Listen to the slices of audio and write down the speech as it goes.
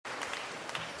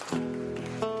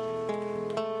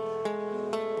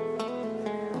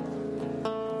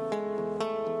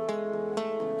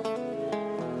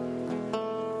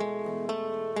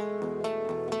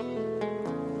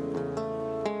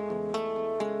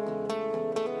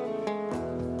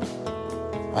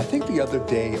I think the other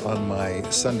day on my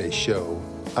Sunday show,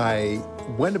 I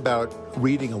went about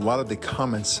reading a lot of the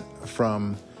comments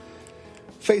from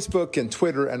Facebook and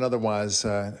Twitter and otherwise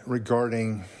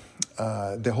regarding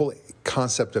the whole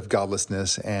concept of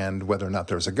godlessness and whether or not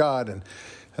there's a God, and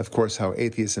of course how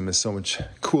atheism is so much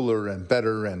cooler and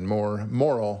better and more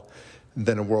moral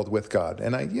than a world with God.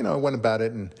 And I went about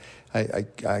it, and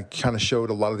I kind of showed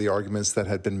a lot of the arguments that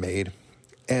had been made,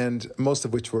 and most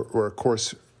of which were of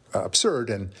course, absurd,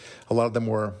 and a lot of them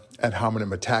were ad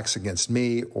hominem attacks against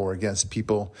me or against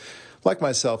people like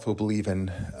myself who believe in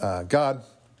God,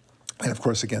 and of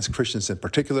course against Christians in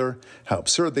particular, how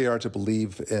absurd they are to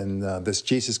believe in this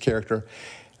Jesus character.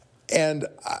 And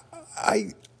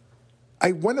I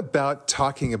went about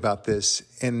talking about this,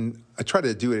 and I try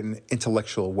to do it in an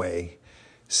intellectual way,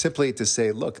 simply to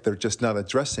say, look, they're just not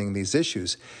addressing these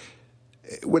issues.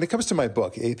 When it comes to my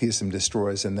book, Atheism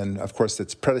Destroys, and then, of course,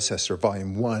 its predecessor,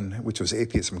 Volume 1, which was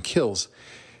Atheism Kills,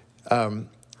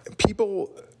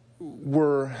 people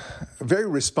were very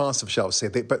responsive, shall we say,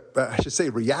 but I should say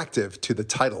reactive to the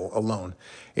title alone.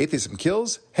 Atheism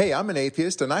Kills? Hey, I'm an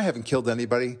atheist, and I haven't killed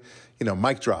anybody.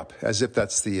 Mic drop, as if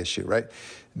that's the issue, right?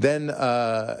 Then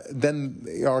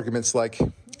the arguments like,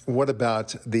 what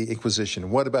about the Inquisition?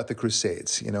 What about the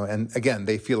Crusades? And again,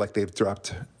 they feel like they've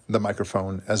dropped the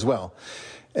microphone as well.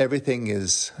 Everything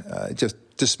is just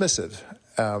dismissive.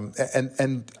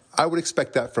 And I would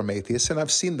expect that from atheists, and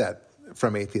I've seen that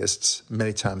from atheists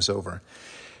many times over.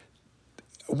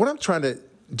 What I'm trying to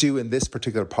do in this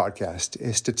particular podcast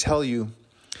is to tell you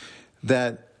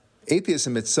that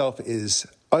atheism itself is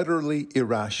utterly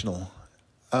irrational.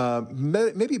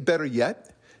 Maybe better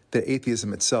yet, that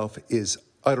atheism itself is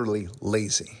utterly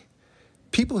lazy.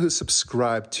 People who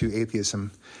subscribe to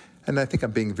atheism, and I think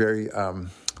I'm being very,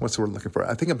 what's the word I'm looking for?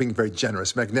 I think I'm being very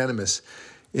generous, magnanimous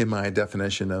in my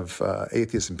definition of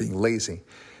atheism being lazy.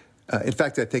 In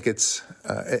fact, I think it's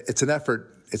an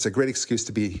effort, it's a great excuse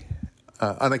to be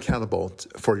unaccountable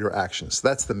for your actions.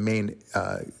 That's the main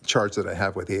charge that I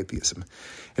have with atheism.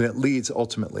 And it leads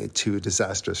ultimately to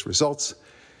disastrous results.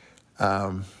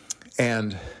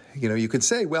 And, you can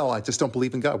say, well, I just don't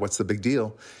believe in God. What's the big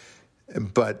deal?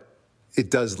 But it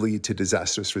does lead to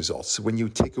disastrous results. When you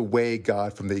take away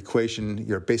God from the equation,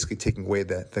 you're basically taking away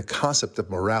the concept of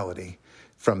morality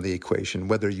from the equation,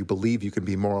 whether you believe you can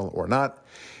be moral or not.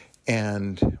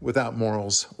 And without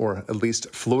morals, or at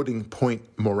least floating point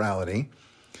morality,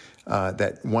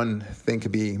 that one thing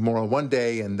could be moral one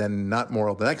day and then not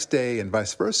moral the next day, and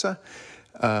vice versa.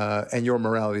 And your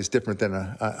morality is different than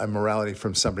a morality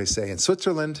from somebody, say, in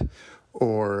Switzerland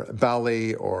or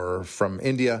Bali or from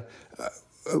India.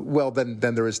 Well, then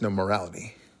there is no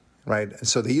morality, right? And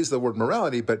so they use the word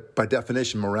morality, but by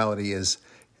definition, morality is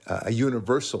a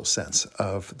universal sense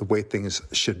of the way things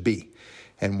should be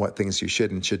and what things you should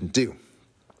and shouldn't do.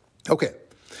 Okay,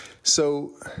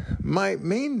 so my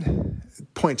main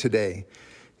point today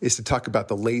is to talk about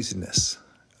the laziness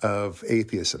of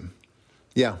atheism.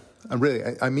 Yeah, I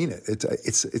mean it.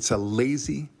 It's a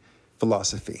lazy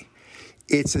philosophy.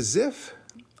 It's as if,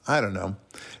 I don't know,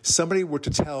 somebody were to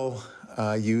tell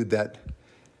you that,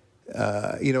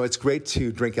 it's great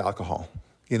to drink alcohol,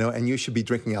 and you should be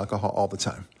drinking alcohol all the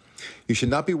time. You should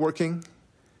not be working.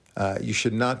 You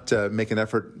should not make an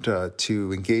effort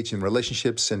to engage in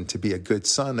relationships and to be a good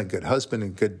son, a good husband, a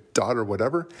good daughter,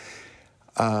 whatever,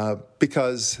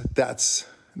 because that's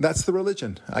the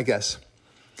religion, I guess.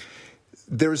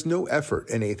 There is no effort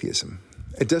in atheism.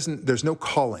 There's no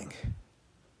calling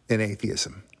in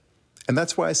atheism. And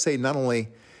that's why I say not only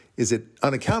is it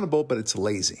unaccountable, but it's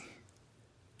lazy.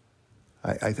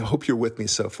 I hope you're with me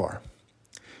so far.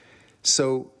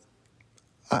 So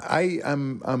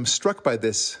I'm struck by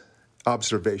this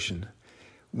observation.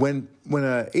 When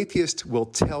an atheist will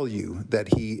tell you that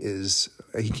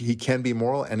he can be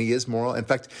moral, and he is moral. In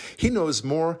fact, he knows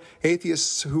more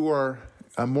atheists who are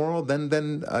moral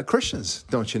than Christians,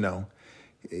 don't you know?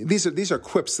 These are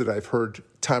quips that I've heard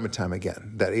time and time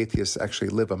again, that atheists actually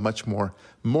live a much more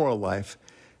moral life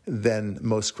than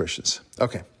most Christians.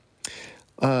 Okay.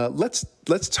 Let's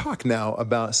talk now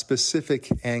about specific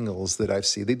angles that I've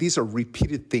seen. These are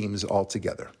repeated themes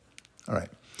altogether. All right.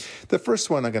 The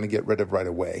first one I'm going to get rid of right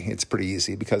away. It's pretty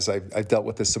easy because I've dealt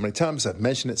with this so many times. I've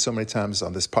mentioned it so many times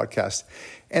on this podcast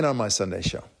and on my Sunday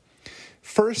show.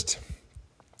 First,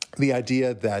 the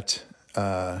idea that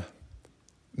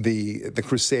the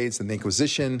Crusades and the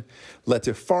Inquisition led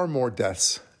to far more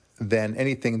deaths than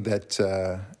anything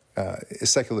that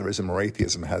secularism or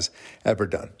atheism has ever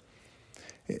done.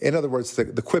 In other words,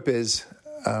 the quip is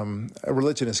a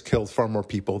religion has killed far more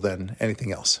people than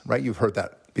anything else, right? You've heard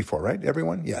that before, right,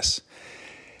 everyone? Yes.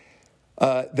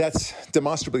 That's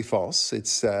demonstrably false.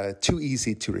 It's too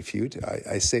easy to refute.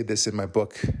 I say this in my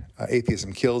book,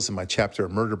 Atheism Kills, in my chapter,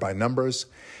 Murder by Numbers.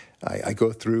 I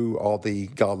go through all the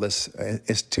godless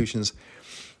institutions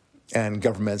and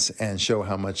governments and show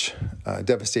how much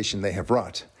devastation they have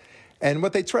wrought. And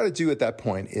what they try to do at that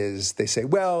point is they say,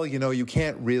 well, you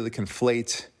can't really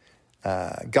conflate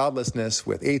godlessness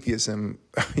with atheism.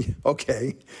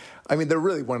 Okay. I mean, they're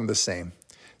really one and the same.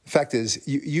 The fact is,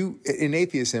 you in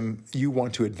atheism, you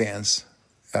want to advance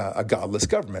a godless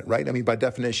government, right? I mean, by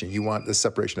definition, you want the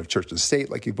separation of church and state,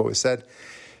 like you've always said.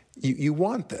 You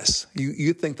want this.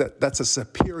 You think that that's a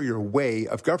superior way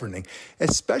of governing,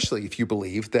 especially if you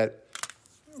believe that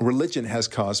religion has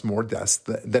caused more deaths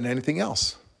than anything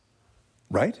else,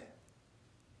 right?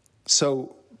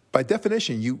 So by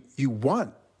definition, you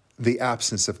want the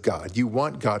absence of God. You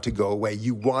want God to go away.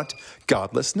 You want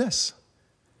godlessness.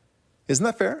 Isn't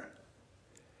that fair?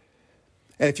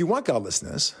 And if you want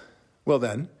godlessness, well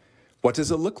then, what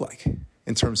does it look like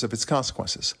in terms of its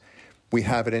consequences? We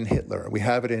have it in Hitler. We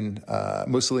have it in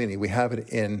Mussolini. We have it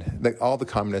in all the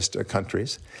communist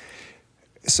countries.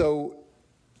 So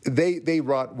they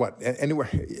wrought what? Anywhere,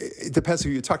 it depends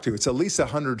who you talk to. It's at least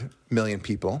 100 million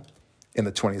people in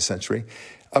the 20th century,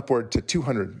 upward to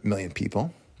 200 million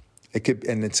people. It could,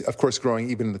 and it's, of course, growing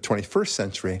even in the 21st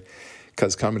century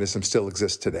because communism still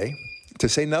exists today, to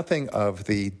say nothing of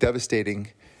the devastating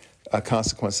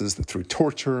consequences through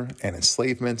torture and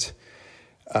enslavement.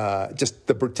 Just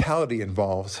the brutality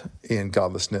involved in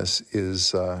godlessness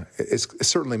is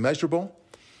certainly measurable,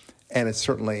 and it's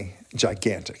certainly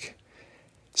gigantic.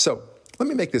 So let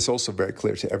me make this also very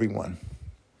clear to everyone,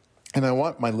 and I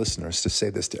want my listeners to say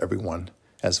this to everyone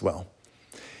as well.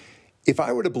 If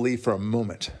I were to believe for a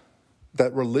moment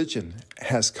that religion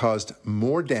has caused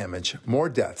more damage, more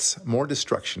deaths, more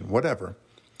destruction, whatever,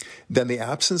 than the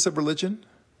absence of religion,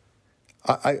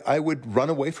 I would run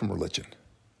away from religion.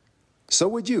 So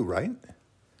would you, right?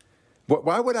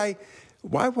 Why would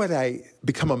I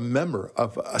become a member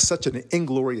of such an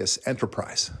inglorious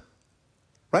enterprise?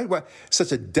 Right? Why,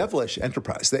 such a devilish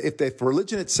enterprise. If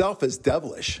religion itself is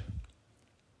devilish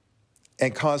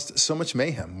and caused so much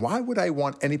mayhem, why would I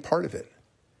want any part of it?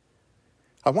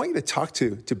 I want you to talk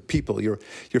to people, your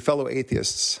fellow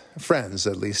atheists, friends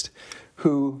at least,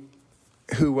 who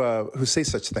say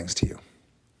such things to you.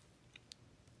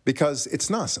 Because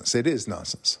it's nonsense. It is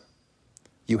nonsense.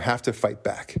 You have to fight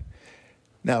back.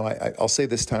 Now, I'll say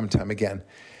this time and time again.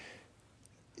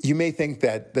 You may think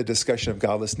that the discussion of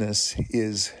godlessness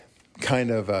is kind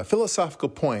of a philosophical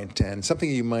point and something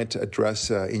you might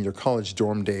address in your college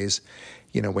dorm days,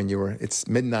 when it's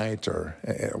midnight or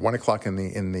 1 o'clock in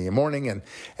the morning,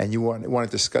 and you want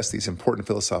to discuss these important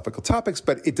philosophical topics,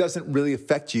 but it doesn't really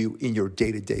affect you in your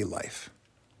day-to-day life.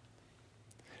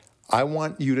 I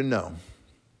want you to know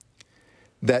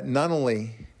that not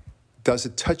only does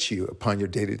it touch you upon your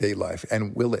day-to-day life,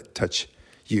 and will it touch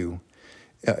you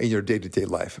in your day-to-day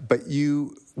life, but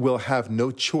you will have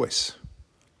no choice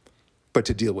but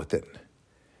to deal with it.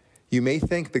 You may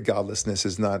think that godlessness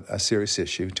is not a serious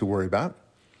issue to worry about,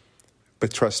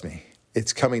 but trust me,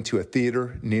 it's coming to a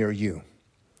theater near you.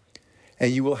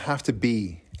 And you will have to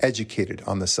be educated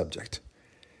on the subject.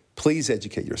 Please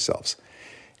educate yourselves.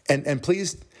 And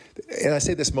please, and I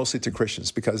say this mostly to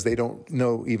Christians because they don't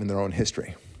know even their own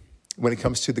history. When it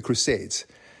comes to the Crusades,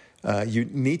 you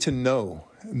need to know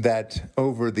that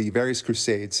over the various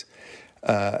Crusades,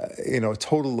 a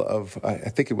total of, I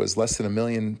think it was less than 1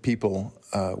 million people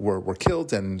were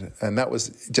killed, and that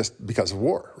was just because of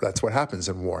war. That's what happens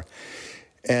in war.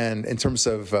 And in terms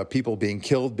of people being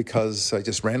killed because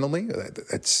just randomly,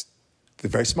 it's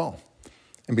very small.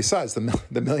 And besides, the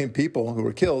 1 million people who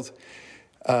were killed,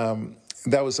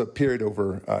 that was a period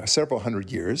over several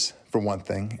hundred years, for one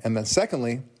thing. And then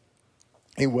secondly,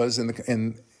 it was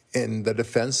in the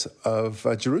defense of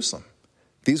Jerusalem.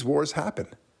 These wars happen.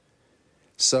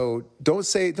 So don't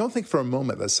think for a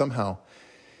moment that somehow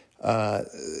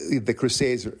the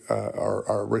Crusades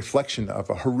are a reflection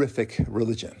of a horrific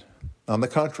religion. On the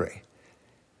contrary,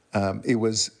 it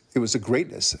was a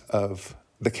greatness of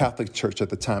the Catholic Church at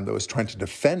the time that was trying to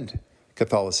defend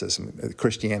Catholicism,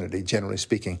 Christianity, generally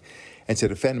speaking, and to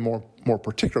defend more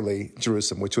particularly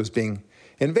Jerusalem, which was being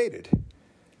invaded.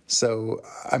 So,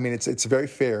 I mean, it's very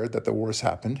fair that the wars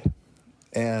happened.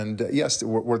 And yes,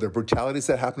 were there brutalities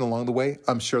that happened along the way?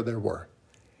 I'm sure there were.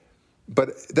 But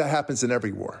that happens in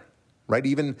every war, right?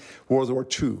 Even World War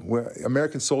II, where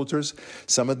American soldiers,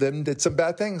 some of them did some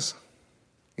bad things.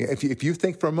 If you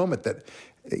think for a moment that,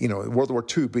 World War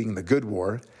II being the good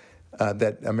war,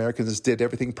 that Americans did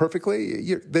everything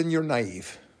perfectly, then you're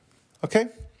naive, okay?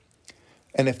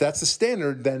 And if that's the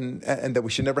standard, then, and that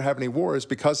we should never have any wars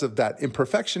because of that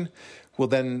imperfection, well,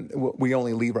 then we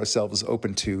only leave ourselves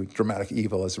open to dramatic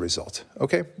evil as a result.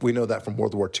 Okay? We know that from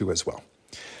World War II as well.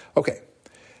 Okay.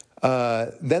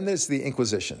 Then there's the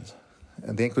Inquisition.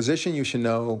 And the Inquisition, you should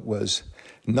know, was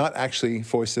not actually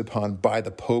foisted upon by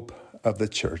the Pope of the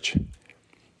Church.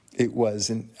 It was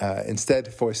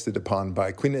instead foisted upon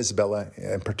by Queen Isabella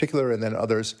in particular, and then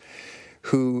others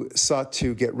who sought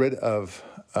to get rid of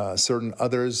certain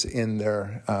others in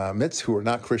their midst who were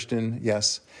not Christian.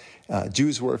 Yes,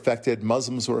 Jews were affected,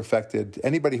 Muslims were affected,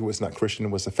 anybody who was not Christian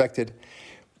was affected.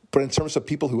 But in terms of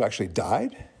people who actually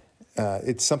died,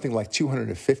 it's something like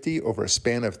 250 over a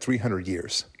span of 300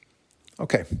 years.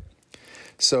 Okay,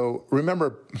 so remember,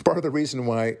 part of the reason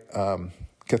why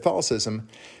Catholicism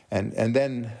and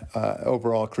then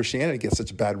overall Christianity gets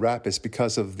such a bad rap is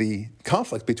because of the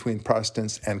conflict between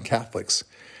Protestants and Catholics.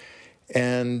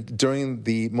 And during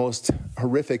the most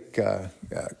horrific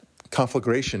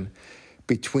conflagration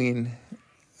between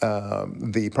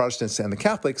the Protestants and the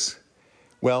Catholics,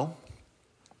 well,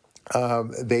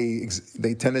 they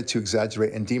tended to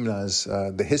exaggerate and demonize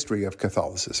the history of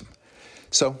Catholicism.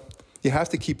 So you have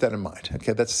to keep that in mind.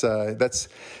 Okay, that's and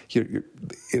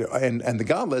the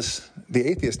godless, the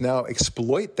atheists now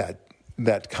exploit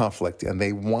that conflict, and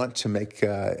they want to make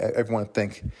everyone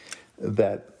think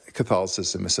that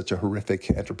Catholicism is such a horrific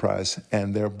enterprise,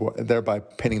 and thereby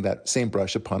painting that same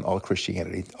brush upon all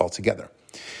Christianity altogether.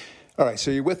 All right, so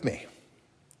you're with me?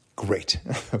 Great.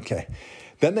 Okay.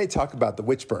 Then they talk about the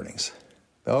witch burnings.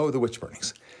 Oh, the witch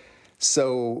burnings.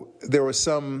 So there were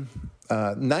some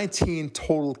 19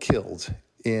 total killed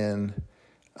in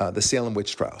the Salem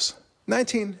witch trials.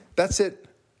 19, that's it.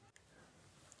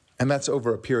 And that's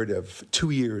over a period of 2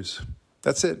 years.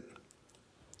 That's it.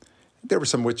 There were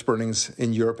some witch burnings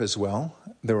in Europe as well.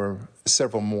 There were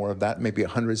several more of that, maybe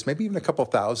hundreds, maybe even a couple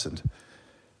thousand,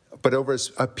 but over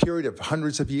a period of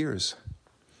hundreds of years.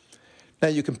 Now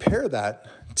you compare that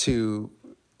to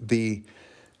the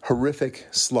horrific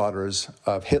slaughters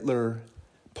of Hitler,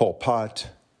 Pol Pot,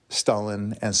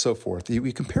 Stalin, and so forth.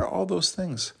 You compare all those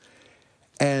things,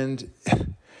 and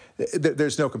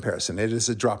there's no comparison. It is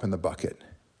a drop in the bucket.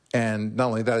 And not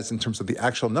only that is in terms of the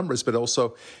actual numbers, but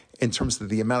also in terms of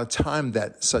the amount of time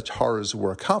that such horrors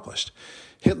were accomplished.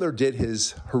 Hitler did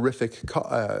his horrific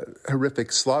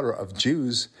slaughter of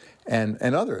Jews and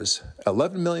others,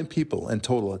 11 million people in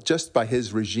total, just by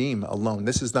his regime alone.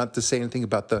 This is not to say anything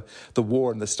about the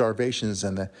war and the starvations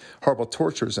and the horrible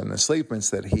tortures and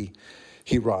enslavements that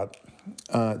he wrought.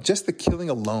 Just the killing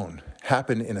alone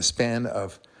happened in a span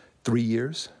of 3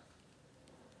 years.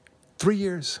 3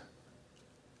 years.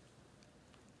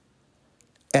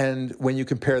 And when you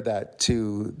compare that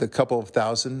to the couple of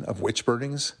thousand of witch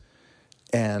burnings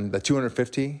and the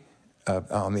 250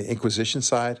 on the Inquisition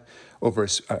side over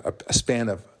a span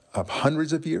of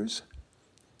hundreds of years,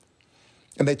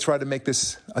 and they try to make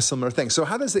this a similar thing. So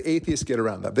how does the atheist get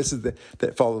around that? This is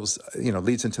that follows,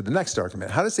 leads into the next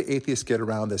argument. How does the atheist get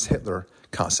around this Hitler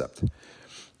concept?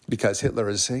 Because Hitler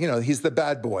is, he's the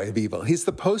bad boy of evil. He's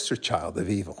the poster child of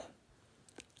evil.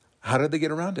 How did they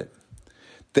get around it?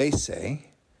 They say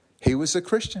he was a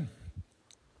Christian.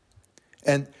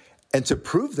 And to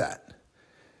prove that,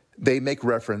 they make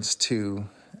reference to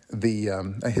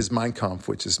his Mein Kampf,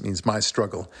 which means my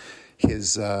struggle,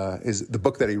 is the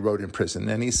book that he wrote in prison.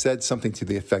 And he said something to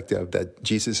the effect of that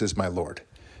Jesus is my Lord.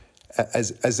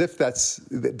 As if that's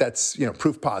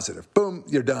proof positive. Boom,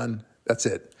 you're done. That's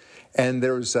it. And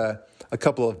there was a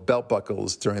couple of belt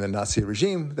buckles during the Nazi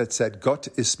regime that said Gott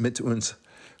ist mit uns,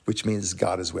 which means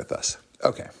God is with us.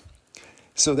 Okay.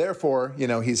 So therefore,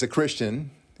 he's a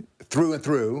Christian through and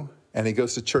through, and he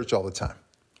goes to church all the time,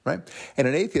 right? And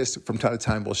an atheist from time to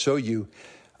time will show you,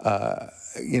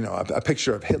 a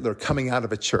picture of Hitler coming out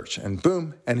of a church, and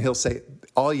boom, and he'll say,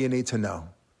 all you need to know,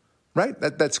 right?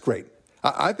 That's great.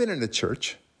 I've been in a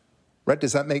church, right?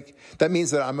 That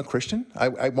means that I'm a Christian?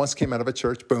 I once came out of a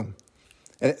church, boom.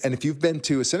 And if you've been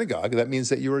to a synagogue, that means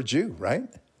that you're a Jew, right?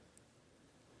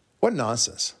 What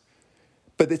nonsense.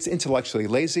 But it's intellectually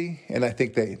lazy, and I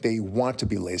think they want to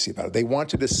be lazy about it. They want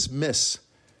to dismiss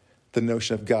the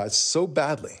notion of God so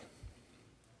badly.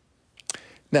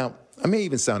 Now, I may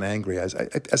even sound angry as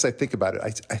I think about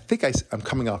it. I think I'm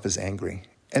coming off as angry,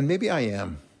 and maybe I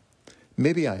am.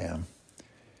 Maybe I am.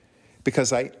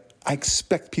 Because I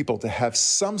expect people to have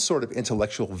some sort of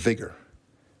intellectual vigor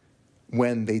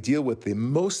when they deal with the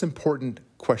most important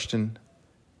question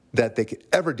that they could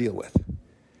ever deal with,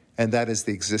 and that is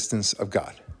the existence of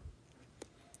God.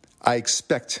 I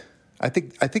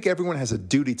think everyone has a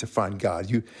duty to find God.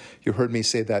 You heard me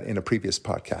say that in a previous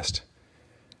podcast.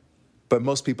 But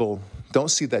most people don't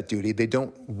see that duty. They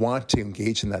don't want to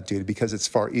engage in that duty because it's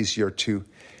far easier to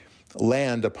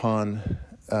land upon,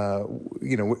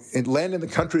 land in the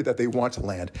country that they want to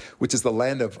land, which is the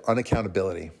land of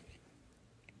unaccountability.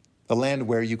 The land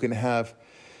where you can have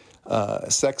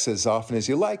sex as often as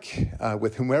you like,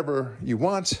 with whomever you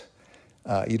want.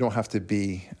 You don't have to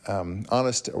be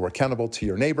honest or accountable to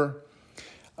your neighbor.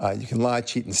 You can lie,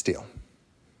 cheat, and steal.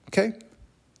 Okay?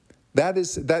 That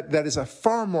is a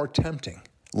far more tempting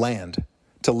land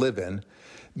to live in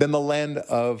than the land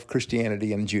of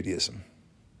Christianity and Judaism,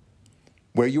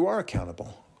 where you are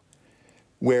accountable,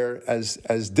 where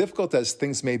as difficult as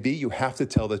things may be, you have to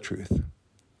tell the truth.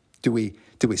 Do we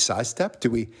sidestep? Do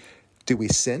we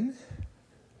sin?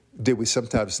 Do we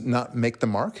sometimes not make the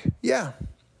mark? Yeah,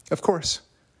 of course.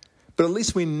 But at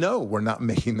least we know we're not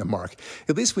making the mark.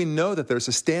 At least we know that there's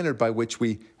a standard by which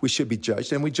we should be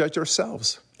judged, and we judge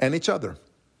ourselves and each other.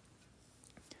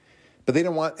 But they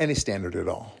don't want any standard at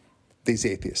all, these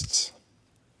atheists.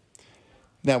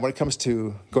 Now, when it comes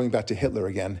to going back to Hitler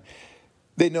again,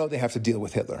 they know they have to deal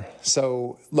with Hitler.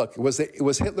 So, look, was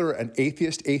Hitler an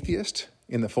atheist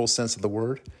in the full sense of the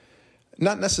word?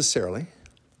 Not necessarily,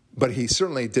 but he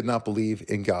certainly did not believe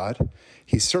in God.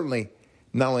 He certainly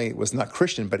not only was not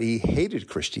Christian, but he hated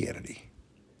Christianity.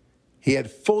 He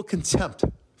had full contempt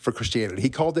for Christianity. He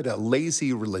called it a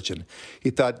lazy religion. He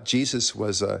thought Jesus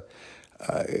was some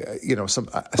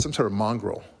sort of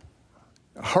mongrel.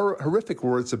 Horrific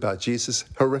words about Jesus,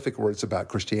 horrific words about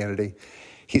Christianity.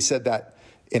 He said that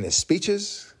in his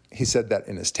speeches. He said that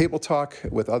in his table talk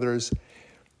with others.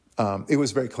 It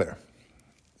was very clear.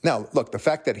 Now, look, the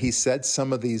fact that he said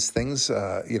some of these things,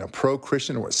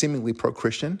 pro-Christian or seemingly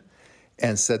pro-Christian,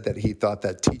 and said that he thought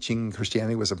that teaching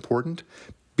Christianity was important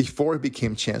before he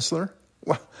became chancellor,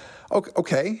 well,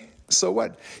 okay, so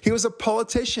what? He was a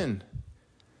politician.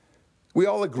 We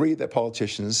all agree that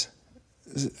politicians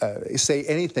say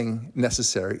anything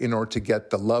necessary in order to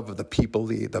get the love of the people,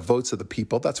 the votes of the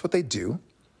people. That's what they do.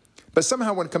 But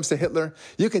somehow when it comes to Hitler,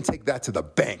 you can take that to the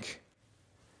bank.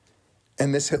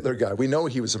 And this Hitler guy, we know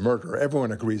he was a murderer.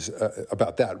 Everyone agrees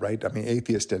about that, right? I mean,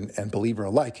 atheist and believer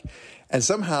alike. And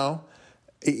somehow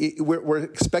we're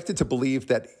expected to believe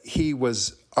that he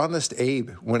was honest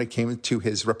Abe when it came to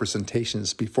his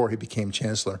representations before he became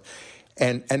chancellor.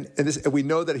 And we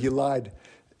know that he lied,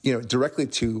 directly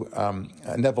to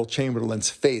Neville Chamberlain's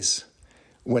face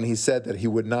when he said that he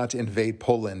would not invade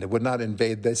Poland, would not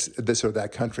invade this or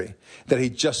that country, that he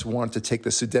just wanted to take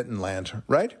the Sudetenland,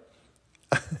 right?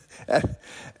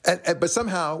 But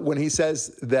somehow, when he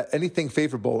says that anything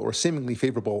favorable or seemingly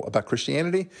favorable about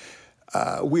Christianity,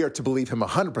 we are to believe him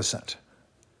 100%.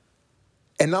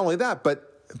 And not only that, but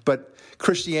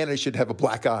Christianity should have a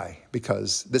black eye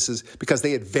because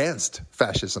they advanced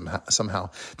fascism somehow.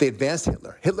 They advanced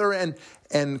Hitler. Hitler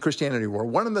and Christianity were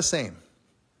one and the same.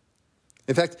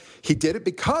 In fact, he did it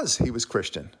because he was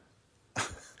Christian.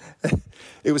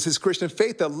 It was his Christian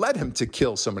faith that led him to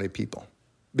kill so many people.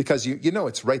 Because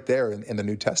it's right there in the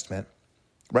New Testament,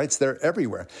 right? It's there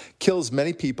everywhere. Kills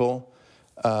many people,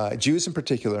 Jews in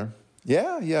particular.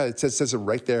 Yeah, it says it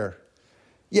right there.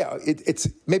 Yeah,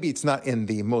 maybe it's not in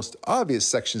the most obvious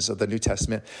sections of the New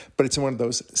Testament, but it's in one of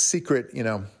those secret,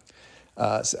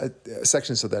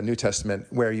 sections of the New Testament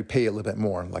where you pay a little bit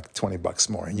more, like $20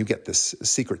 more, and you get this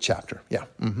secret chapter. Yeah,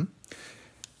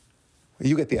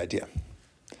 you get the idea.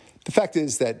 The fact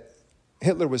is that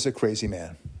Hitler was a crazy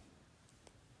man.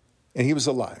 And he was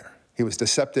a liar. He was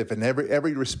deceptive in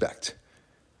every respect.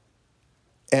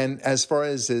 And as far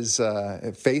as his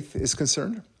faith is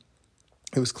concerned,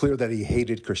 it was clear that he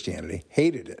hated Christianity,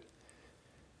 hated it.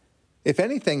 If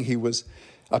anything, he was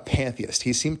a pantheist.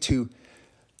 He seemed to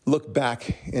look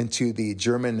back into the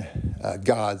German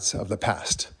gods of the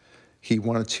past. He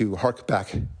wanted to hark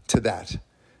back to that.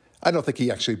 I don't think he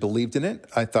actually believed in it.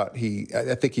 I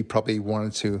think he probably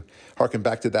wanted to harken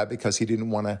back to that because he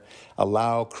didn't want to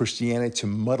allow Christianity to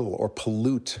muddle or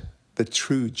pollute the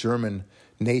true German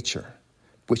nature,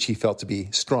 which he felt to be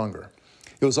stronger.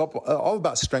 It was all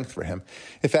about strength for him.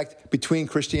 In fact, between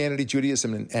Christianity,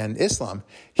 Judaism, and Islam,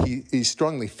 he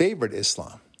strongly favored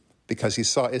Islam because he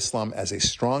saw Islam as a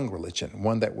strong religion,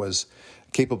 one that was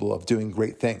capable of doing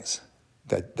great things.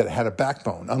 That had a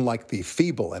backbone, unlike the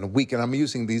feeble and weak. And I'm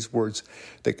using these words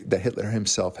that Hitler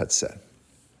himself had said.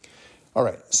 All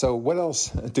right, so what else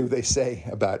do they say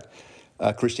about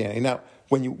Christianity? Now,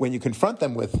 when you confront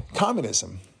them with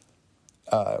communism,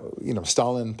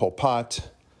 Stalin, Pol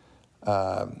Pot,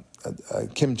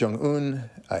 Kim Jong-un,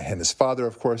 and his father,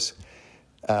 of course,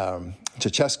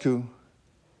 Ceausescu,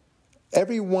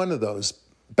 every one of those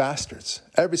bastards,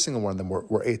 every single one of them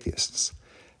were atheists.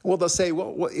 Well, they'll say,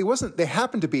 well, it wasn't, they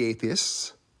happened to be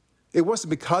atheists. It wasn't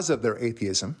because of their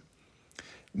atheism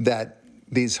that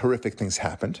these horrific things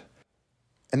happened.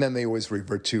 And then they always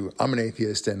revert to, I'm an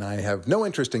atheist and I have no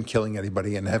interest in killing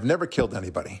anybody and have never killed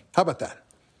anybody. How about that?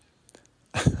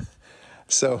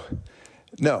 So,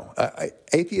 no,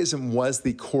 atheism was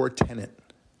the core tenet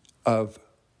of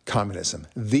communism,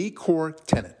 the core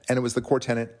tenet. And it was the core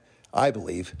tenet, I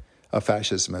believe, of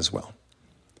fascism as well.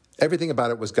 Everything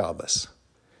about it was godless.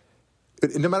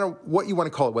 No matter what you want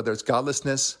to call it, whether it's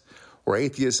godlessness or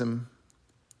atheism,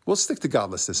 we'll stick to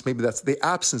godlessness. Maybe that's the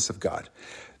absence of God.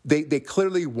 They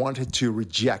clearly wanted to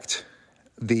reject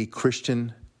the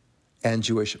Christian and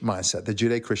Jewish mindset, the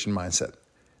Judeo-Christian mindset.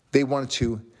 They wanted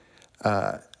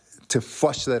to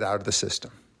flush that out of the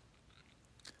system.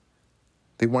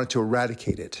 They wanted to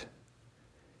eradicate it.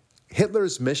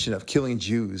 Hitler's mission of killing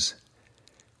Jews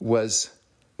was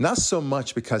not so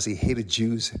much because he hated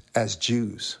Jews as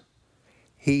Jews.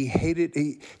 He hated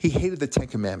the Ten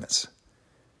Commandments.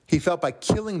 He felt by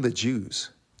killing the Jews,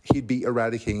 he'd be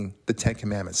eradicating the Ten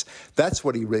Commandments. That's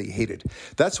what he really hated.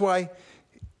 That's why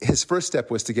his first step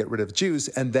was to get rid of Jews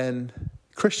and then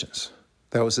Christians.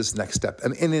 That was his next step.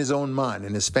 And in his own mind,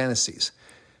 in his fantasies.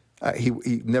 He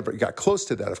never got close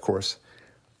to that, of course.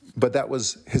 But that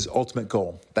was his ultimate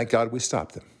goal. Thank God we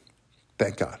stopped him.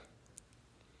 Thank God.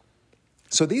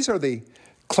 So these are the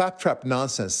claptrap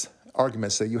nonsense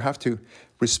arguments that you have to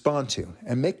respond to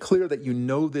and make clear that you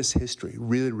know this history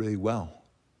really, really well.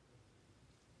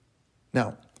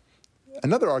 Now,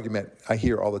 another argument I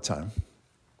hear all the time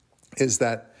is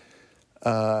that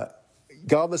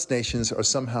godless nations are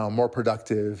somehow more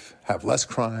productive, have less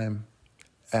crime,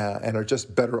 and are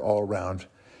just better all around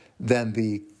than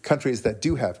the countries that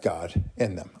do have God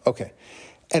in them. Okay.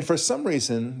 And for some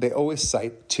reason, they always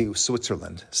cite to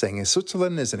Switzerland, saying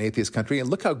Switzerland is an atheist country, and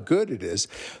look how good it is.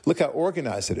 Look how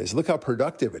organized it is. Look how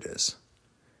productive it is.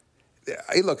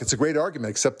 Hey, look, it's a great argument,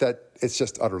 except that it's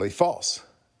just utterly false.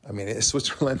 I mean,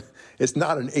 Switzerland is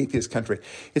not an atheist country.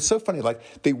 It's so funny.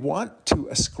 Like, they want to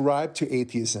ascribe to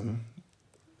atheism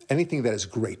anything that is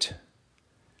great.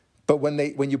 But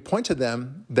when you point to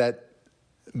them that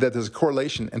there's a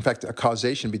correlation, in fact, a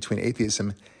causation between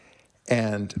atheism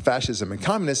and fascism and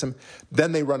communism,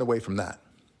 then they run away from that,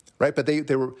 right? But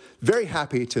they were very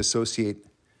happy to associate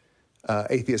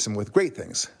atheism with great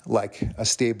things, like a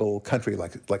stable country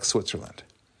like Switzerland.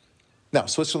 Now,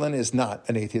 Switzerland is not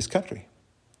an atheist country,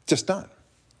 just not.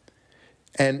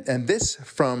 And this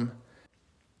from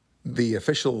the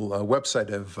official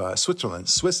website of Switzerland,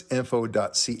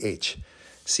 swissinfo.ch.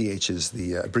 CH is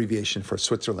the abbreviation for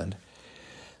Switzerland.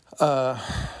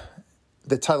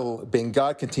 The title being,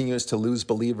 God Continues to Lose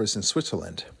Believers in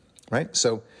Switzerland, right?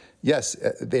 So, yes,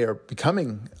 they are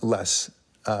becoming less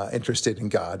interested in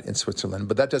God in Switzerland,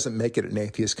 but that doesn't make it an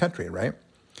atheist country, right?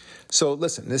 So,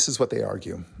 listen, this is what they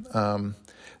argue.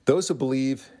 Those who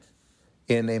believe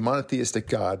in a monotheistic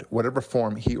God, whatever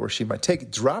form he or she might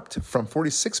take, dropped from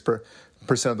 46%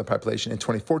 of the population in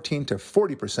 2014 to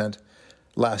 40%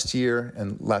 last year,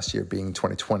 and last year being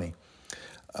 2020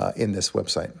 in this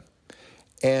website.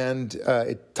 And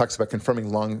it talks about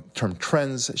confirming long-term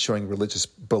trends, showing religious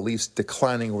beliefs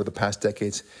declining over the past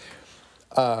decades.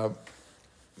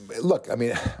 Look, I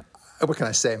mean, what can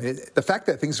I say? I mean, the fact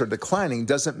that things are declining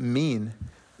doesn't mean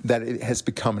that it has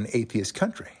become an atheist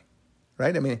country,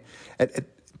 right? I mean,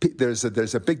 there's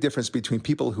a big difference between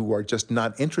people who are just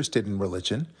not interested in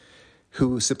religion,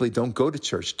 who simply don't go to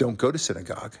church, don't go to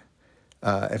synagogue,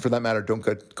 and for that matter, don't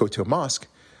go to a mosque,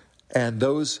 and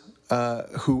those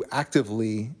who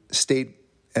actively state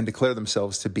and declare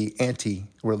themselves to be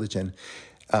anti-religion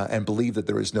and believe that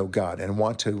there is no God and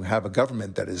want to have a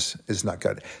government that is not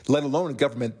God, let alone a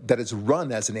government that is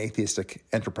run as an atheistic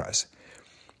enterprise.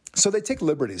 So they take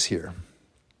liberties here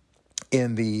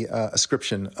in the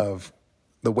ascription of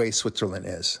the way Switzerland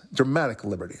is, dramatic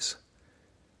liberties.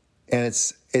 And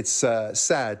it's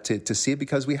sad to see it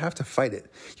because we have to fight it.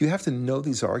 You have to know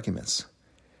these arguments.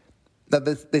 Now,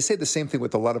 they say the same thing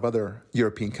with a lot of other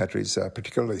European countries,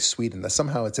 particularly Sweden, that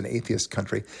somehow it's an atheist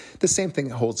country. The same thing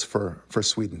holds for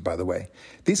Sweden, by the way.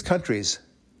 These countries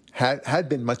had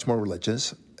been much more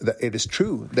religious. It is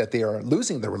true that they are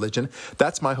losing their religion.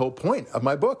 That's my whole point of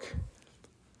my book,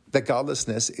 that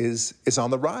godlessness is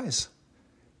on the rise.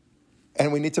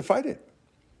 And we need to fight it.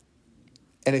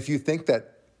 And if you think that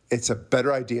it's a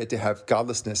better idea to have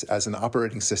godlessness as an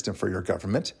operating system for your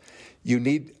government, you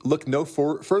need look no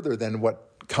further than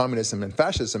what communism and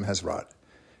fascism has wrought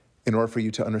in order for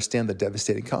you to understand the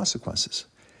devastating consequences.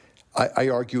 I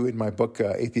argue in my book,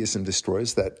 Atheism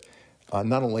Destroys, that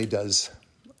not only does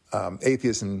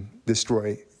atheism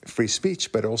destroy free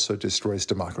speech, but also destroys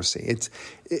democracy.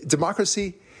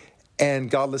 Democracy and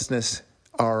godlessness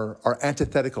are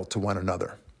antithetical to one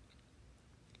another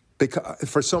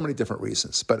for so many different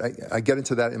reasons. But I get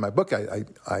into that in my book.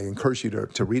 I encourage you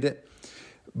to read it.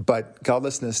 But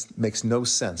godlessness makes no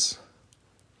sense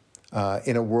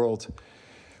in a world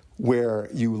where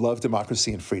you love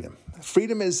democracy and freedom.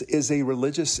 Freedom is a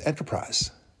religious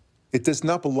enterprise. It does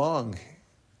not belong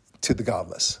to the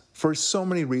godless for so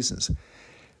many reasons.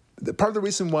 Part of the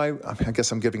reason why, I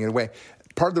guess I'm giving it away,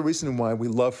 part of the reason why we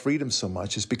love freedom so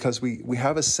much is because we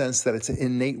have a sense that it's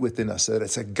innate within us, that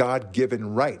it's a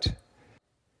God-given right.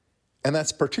 And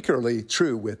that's particularly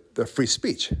true with the free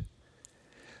speech.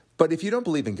 But if you don't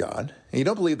believe in God, and you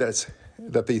don't believe that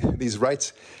these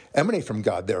rights emanate from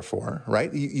God, therefore,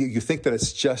 right? You think that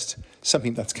it's just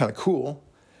something that's kind of cool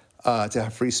to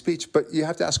have free speech, but you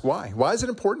have to ask why. Why is it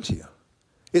important to you?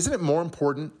 Isn't it more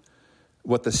important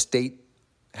what the state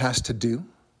has to do,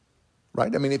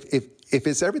 right? I mean,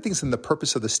 if everything's in the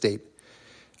purpose of the state,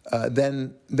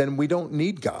 then we don't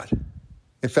need God.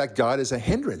 In fact, God is a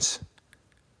hindrance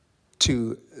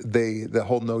to the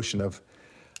whole notion of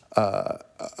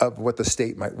what the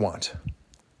state might want.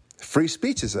 Free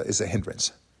speech is a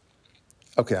hindrance.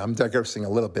 Okay, I'm digressing a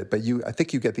little bit, but I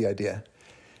think you get the idea.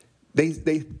 They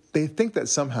think that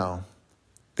somehow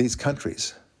these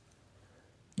countries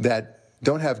that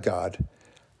don't have God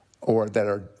or that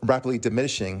are rapidly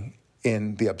diminishing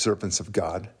in the observance of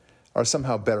God are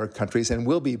somehow better countries and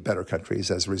will be better countries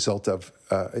as a result of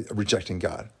rejecting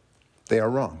God. They are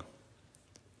wrong.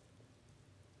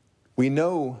 We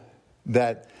know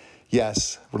that,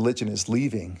 yes, religion is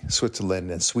leaving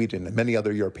Switzerland and Sweden and many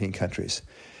other European countries,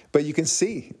 but you can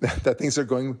see that things are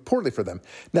going poorly for them.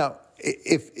 Now,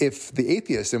 if the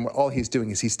atheist, and all he's doing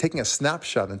is he's taking a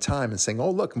snapshot in time and saying,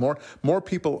 oh, look, more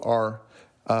people are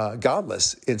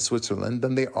godless in Switzerland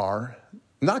than they are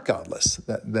not godless,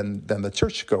 than the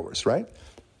churchgoers, right?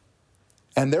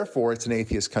 And therefore, it's an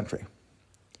atheist country.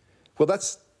 Well,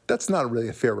 that's not really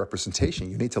a fair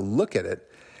representation. You need to look at it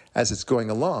as it's going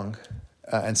along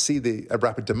and see a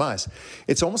rapid demise.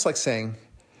 It's almost like saying,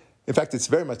 in fact, it's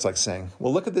very much like saying,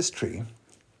 well, look at this tree.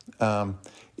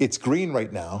 It's green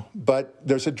right now, but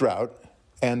there's a drought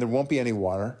and there won't be any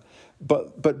water.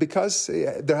 But because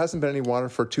there hasn't been any water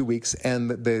for 2 weeks and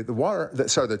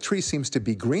the tree seems to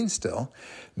be green still,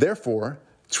 therefore,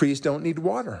 trees don't need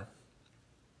water.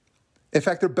 In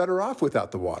fact, they're better off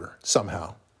without the water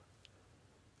somehow.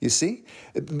 You see?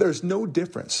 There's no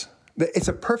difference. It's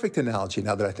a perfect analogy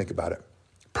now that I think about it.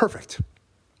 Perfect.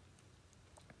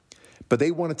 But they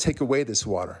want to take away this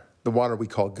water, the water we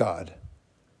call God.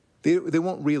 They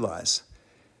won't realize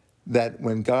that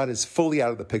when God is fully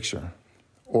out of the picture,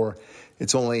 or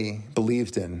it's only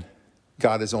believed in,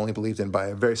 God is only believed in by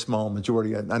a very small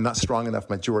majority, a not strong enough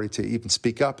majority to even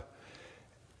speak up,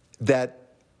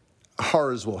 that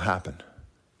horrors will happen.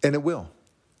 And it will,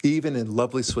 even in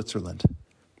lovely Switzerland.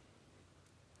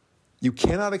 You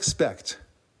cannot expect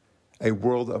a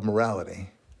world of morality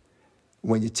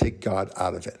when you take God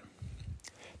out of it.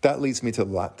 That leads me to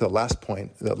the last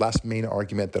point, the last main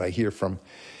argument that I hear from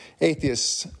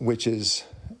atheists, which is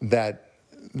that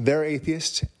they're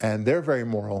atheists and they're very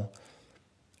moral,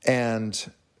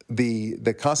 and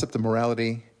the concept of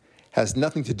morality has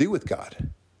nothing to do with God.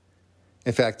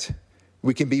 In fact,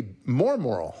 we can be more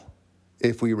moral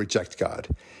if we reject God,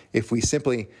 if we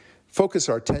simply focus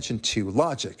our attention to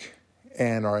logic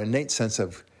and our innate sense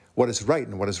of what is right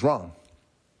and what is wrong.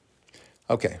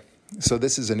 Okay, so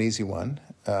this is an easy one.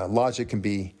 Logic can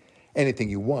be anything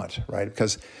you want, right?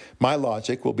 Because my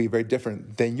logic will be very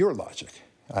different than your logic.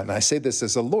 And I say this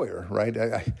as a lawyer, right?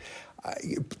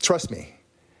 Trust me,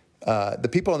 the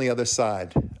people on the other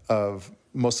side of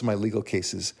most of my legal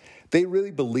cases, they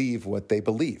really believe what they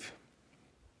believe.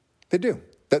 They do.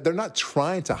 They're not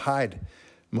trying to hide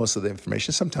most of the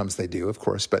information. Sometimes they do, of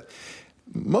course, but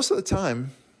most of the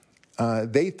time,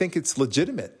 they think it's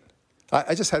legitimate.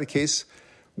 I just had a case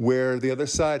where the other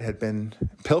side had been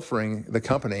pilfering the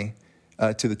company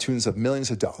to the tunes of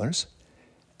millions of dollars,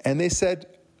 and they said,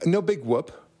 no big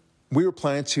whoop, we were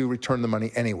planning to return the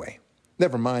money anyway.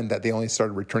 Never mind that they only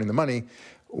started returning the money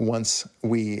once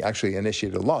we actually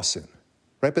initiated a lawsuit,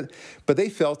 right? But they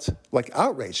felt like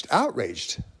outraged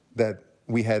that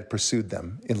we had pursued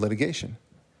them in litigation.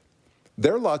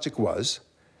 Their logic was,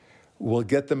 we'll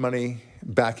get the money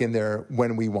back in there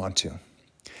when we want to.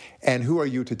 And who are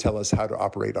you to tell us how to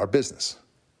operate our business?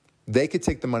 They could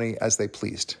take the money as they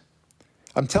pleased.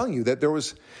 I'm telling you that there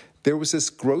was this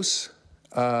gross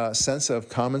sense of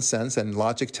common sense and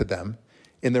logic to them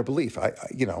in their belief.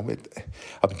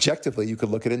 Objectively, you could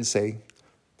look at it and say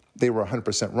they were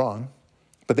 100% wrong.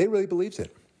 But they really believed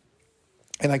it.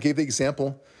 And I gave the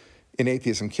example in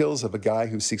Atheism Kills of a guy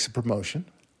who seeks a promotion.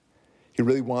 He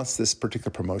really wants this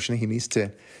particular promotion. He needs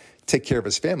to take care of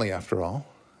his family, after all.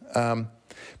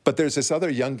 But there's this other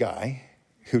young guy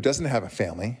who doesn't have a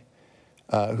family,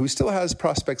 who still has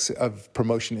prospects of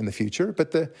promotion in the future.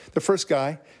 But the first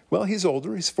guy, well, he's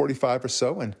older. He's 45 or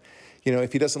so. And,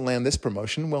 if he doesn't land this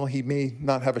promotion, well, he may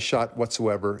not have a shot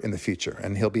whatsoever in the future.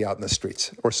 And he'll be out in the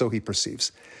streets, or so he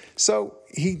perceives. So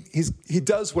he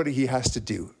does what he has to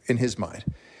do in his mind.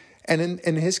 And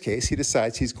in his case, he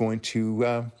decides he's going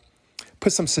to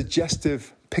put some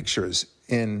suggestive pictures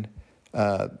in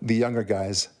the younger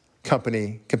guy's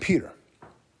company computer,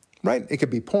 right? It could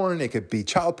be porn, it could be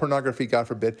child pornography, God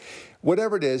forbid,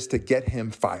 whatever it is to get him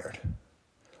fired.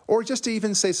 Or just to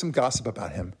even say some gossip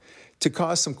about him, to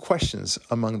cause some questions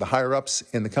among the higher-ups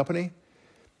in the company.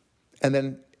 And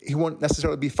then he won't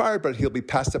necessarily be fired, but he'll be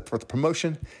passed up for the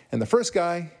promotion. And the first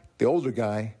guy, the older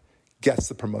guy, gets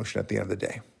the promotion at the end of the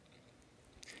day.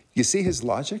 You see his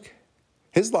logic?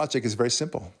 His logic is very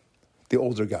simple. The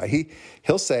older guy,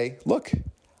 he'll say, look,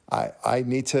 I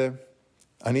need to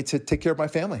take care of my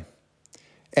family.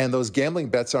 And those gambling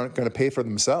bets aren't going to pay for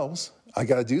themselves. I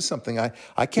got to do something.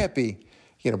 I can't be,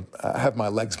 have my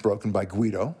legs broken by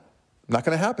Guido. Not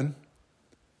going to happen.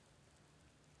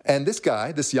 And this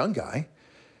guy, this young guy,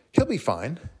 he'll be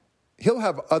fine. He'll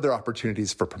have other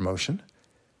opportunities for promotion.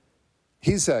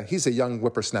 He's a young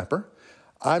whippersnapper.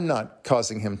 I'm not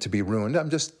causing him to be ruined. I'm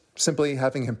just simply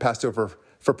having him passed over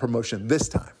for promotion this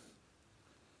time.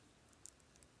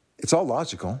 It's all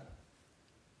logical.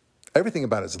 Everything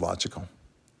about it is logical.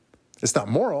 It's not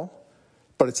moral,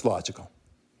 but it's logical.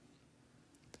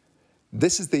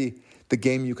 This is the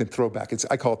game you can throw back.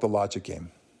 I call it the logic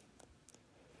game.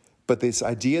 But this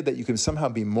idea that you can somehow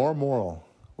be more moral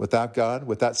without God,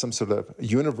 without some sort of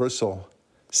universal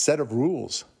set of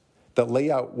rules that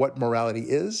lay out what morality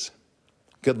is,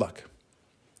 good luck.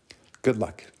 Good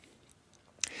luck.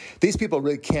 These people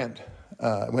really can't,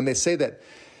 when they say that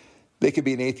they could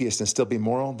be an atheist and still be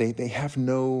moral, they have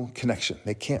no connection.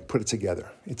 They can't put it together.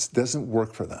 It doesn't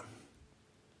work for them.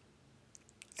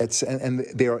 And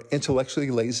they are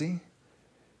intellectually lazy,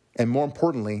 and more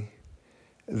importantly,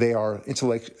 they are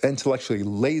intellectually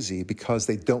lazy because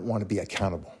they don't want to be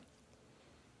accountable.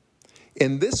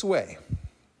 In this way,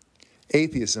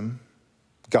 atheism,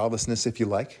 godlessness, if you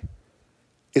like,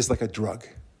 is like a drug.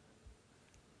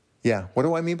 Yeah, what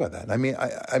do I mean by that?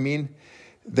 I mean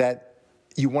that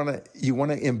you want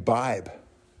to imbibe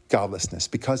godlessness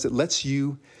because it lets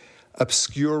you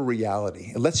obscure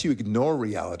reality. It lets you ignore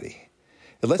reality.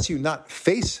 It lets you not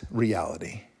face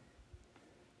reality.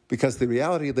 Because the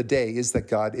reality of the day is that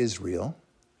God is real.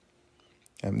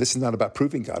 And this is not about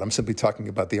proving God. I'm simply talking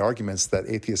about the arguments that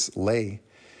atheists lay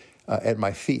at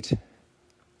my feet.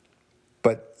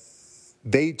 But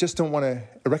they just don't want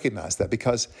to recognize that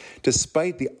because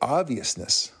despite the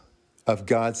obviousness of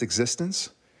God's existence,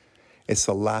 it's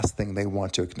the last thing they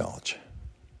want to acknowledge.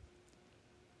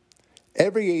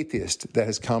 Every atheist that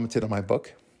has commented on my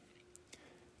book,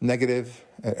 negative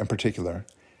in particular,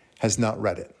 has not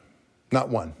read it. Not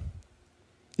one.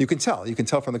 You can tell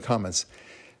from the comments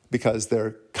because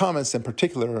their comments in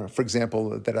particular, for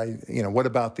example, that what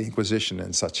about the Inquisition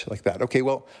and such like that? Okay,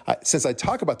 well, since I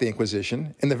talk about the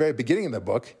Inquisition in the very beginning of the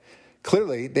book,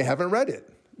 clearly they haven't read it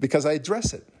because I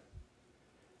address it.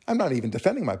 I'm not even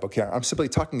defending my book here. I'm simply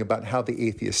talking about how the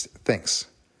atheist thinks.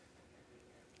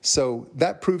 So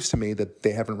that proves to me that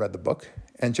they haven't read the book.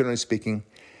 And generally speaking,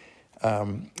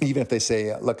 even if they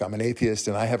say, look, I'm an atheist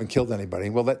and I haven't killed anybody,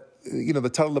 well, the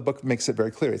title of the book makes it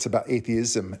very clear. It's about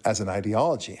atheism as an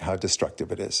ideology, how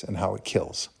destructive it is and how it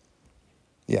kills.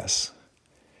 Yes,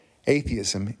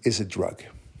 atheism is a drug.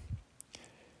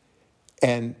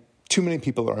 And too many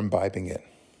people are imbibing it.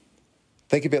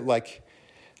 Think of it like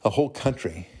a whole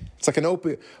country. It's like an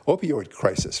opioid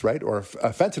crisis, right? Or a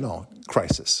fentanyl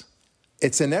crisis.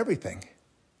 It's in everything.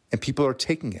 And people are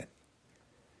taking it.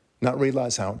 Not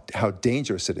realize how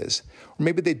dangerous it is. Or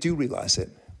maybe they do realize it.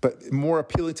 But more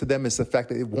appealing to them is the fact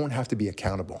that it won't have to be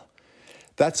accountable.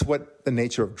 That's what the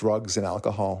nature of drugs and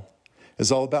alcohol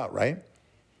is all about, right?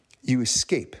 You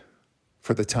escape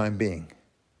for the time being.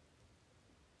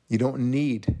 You don't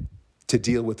need to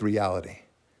deal with reality.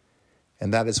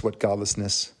 And that is what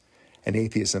godlessness and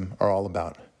atheism are all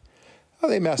about.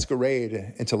 They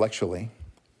masquerade intellectually.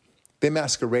 They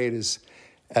masquerade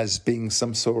as being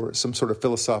some sort of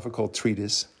philosophical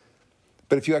treatise.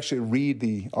 But if you actually read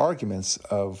the arguments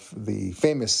of the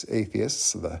famous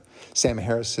atheists, the Sam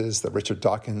Harrises, the Richard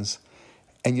Dawkins,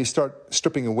 and you start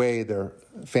stripping away their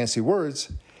fancy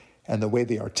words and the way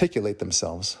they articulate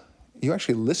themselves, you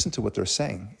actually listen to what they're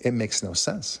saying, it makes no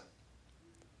sense.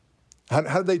 How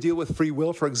do they deal with free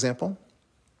will, for example?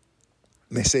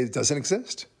 They say it doesn't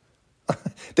exist.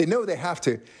 They know they have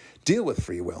to deal with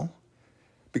free will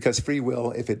because free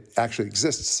will, if it actually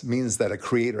exists, means that a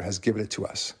creator has given it to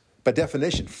us. By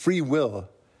definition, free will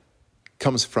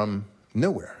comes from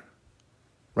nowhere,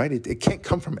 right? It can't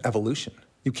come from evolution.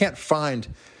 You can't find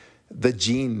the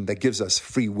gene that gives us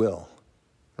free will,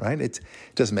 right? It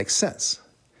doesn't make sense.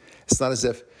 It's not as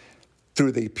if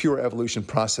through the pure evolution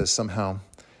process somehow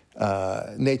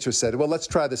nature said, well, let's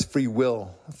try this free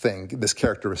will thing, this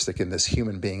characteristic in this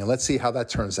human being, and let's see how that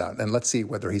turns out, and let's see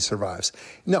whether he survives.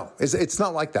 No, it's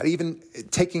not like that. Even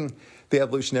taking the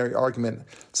evolutionary argument,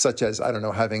 such as, I don't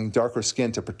know, having darker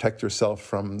skin to protect yourself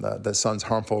from the sun's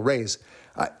harmful rays,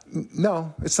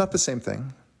 no, it's not the same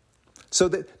thing. So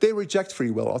they reject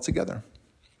free will altogether.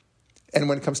 And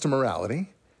when it comes to morality,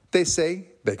 they say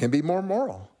they can be more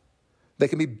moral. They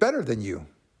can be better than you.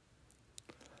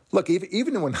 Look,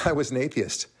 even when I was an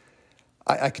atheist,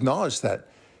 I acknowledged that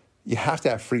you have to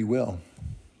have free will.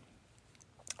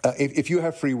 If you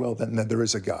have free will, then there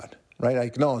is a God, right? I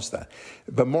acknowledge that.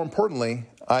 But more importantly,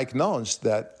 I acknowledge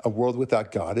that a world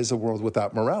without God is a world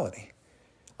without morality.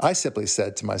 I simply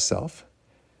said to myself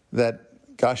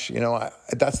that, gosh,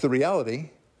 that's the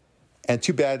reality, and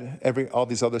too bad all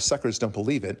these other suckers don't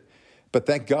believe it, but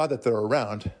thank God that they're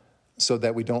around so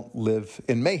that we don't live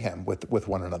in mayhem with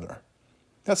one another.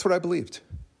 That's what I believed.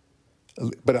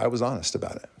 But I was honest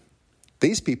about it.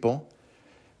 These people,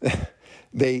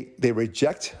 they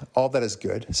reject all that is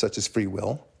good, such as free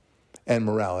will and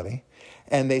morality,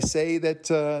 and they say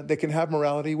that they can have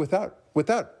morality without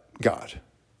God.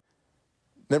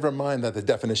 Never mind that the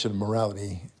definition of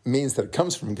morality means that it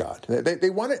comes from God. They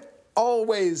want it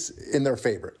always in their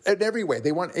favor, in every way.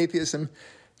 They want atheism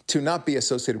to not be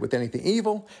associated with anything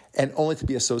evil and only to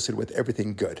be associated with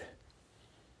everything good.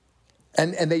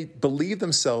 And they believe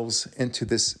themselves into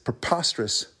this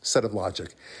preposterous set of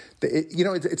logic.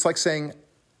 It's like saying,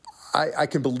 I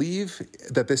can believe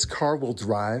that this car will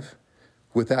drive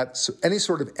without any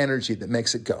sort of energy that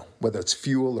makes it go, whether it's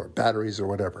fuel or batteries or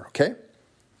whatever, okay?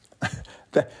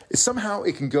 Somehow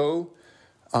it can go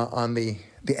on the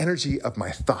energy of my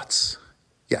thoughts,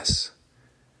 yes.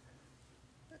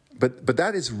 But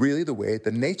that is really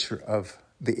the nature of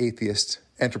the atheist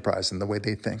enterprise and the way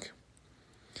they think.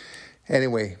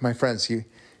 Anyway, my friends,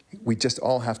 we just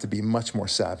all have to be much more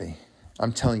savvy.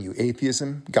 I'm telling you,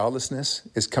 atheism, godlessness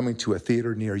is coming to a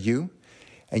theater near you,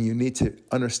 and you need to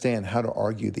understand how to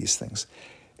argue these things.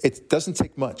 It doesn't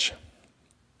take much,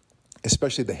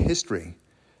 especially the history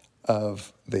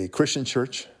of the Christian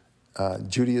church,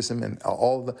 Judaism, and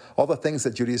all the things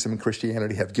that Judaism and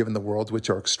Christianity have given the world, which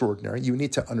are extraordinary. You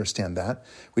need to understand that.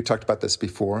 We talked about this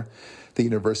before. The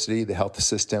university, the health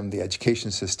system, the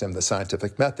education system, the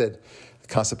scientific method, the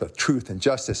concept of truth and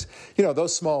justice,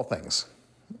 those small things.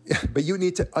 But you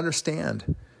need to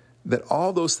understand that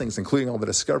all those things, including all the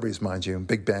discoveries, mind you,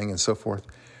 Big Bang and so forth,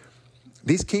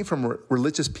 these came from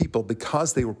religious people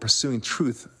because they were pursuing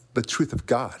truth, the truth of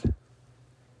God.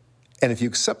 And if you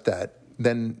accept that,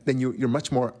 then you're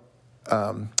much more,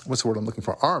 what's the word I'm looking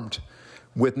for, armed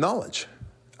with knowledge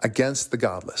against the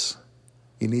godless.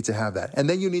 You need to have that. And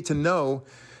then you need to know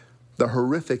the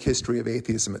horrific history of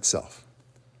atheism itself.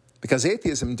 Because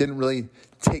atheism didn't really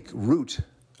take root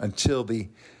until the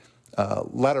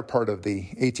latter part of the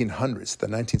 1800s, the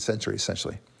 19th century,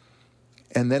 essentially.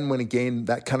 And then when it gained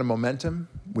that kind of momentum,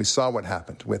 we saw what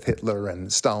happened with Hitler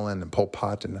and Stalin and Pol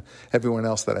Pot and everyone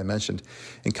else that I mentioned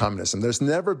in communism. There's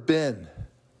never been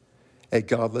a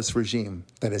godless regime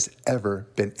that has ever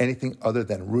been anything other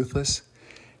than ruthless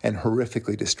and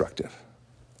horrifically destructive.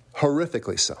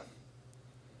 Horrifically so.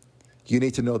 You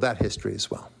need to know that history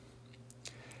as well.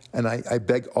 And I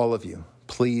beg all of you,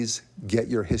 please get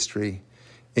your history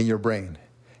in your brain.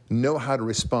 Know how to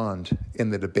respond in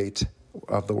the debate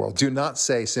of the world. Do not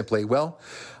say simply, well,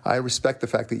 I respect the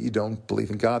fact that you don't believe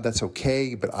in God. That's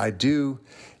okay, but I do.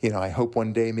 I hope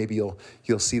one day maybe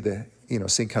you'll see the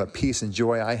same kind of peace and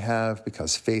joy I have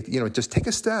because faith. Just take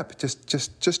a step.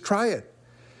 Just try it.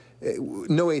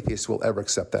 No atheist will ever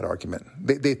accept that argument.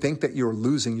 They think that you're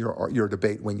losing your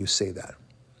debate when you say that.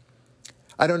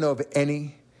 I don't know of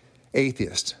any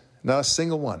atheist, not a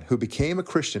single one, who became a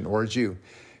Christian or a Jew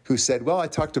who said, well, I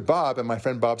talked to Bob, and my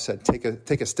friend Bob said, take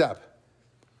a step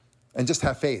and just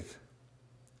have faith,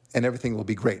 and everything will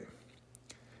be great.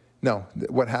 No,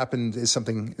 what happens is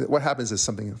something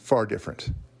far different.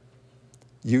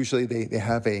 Usually they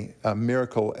have a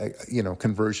miracle,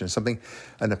 conversion,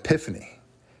 an epiphany.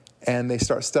 And they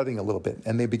start studying a little bit,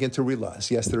 and they begin to realize,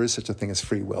 yes, there is such a thing as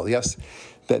free will. Yes,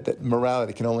 that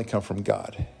morality can only come from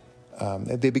God.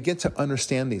 They begin to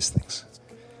understand these things.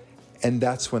 And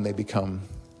that's when they become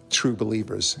true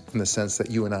believers in the sense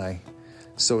that you and I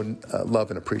so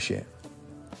love and appreciate.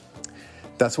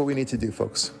 That's what we need to do,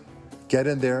 folks. Get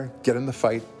in there, get in the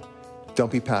fight.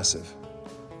 Don't be passive.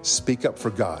 Speak up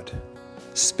for God.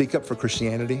 Speak up for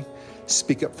Christianity.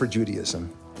 Speak up for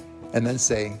Judaism. And then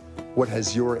say, what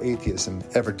has your atheism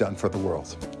ever done for the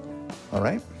world? All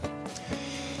right?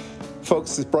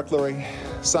 Folks, this is Brock Lurie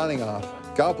signing off.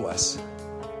 God bless.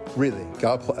 Really,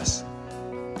 God bless.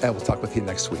 And we'll talk with you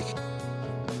next week.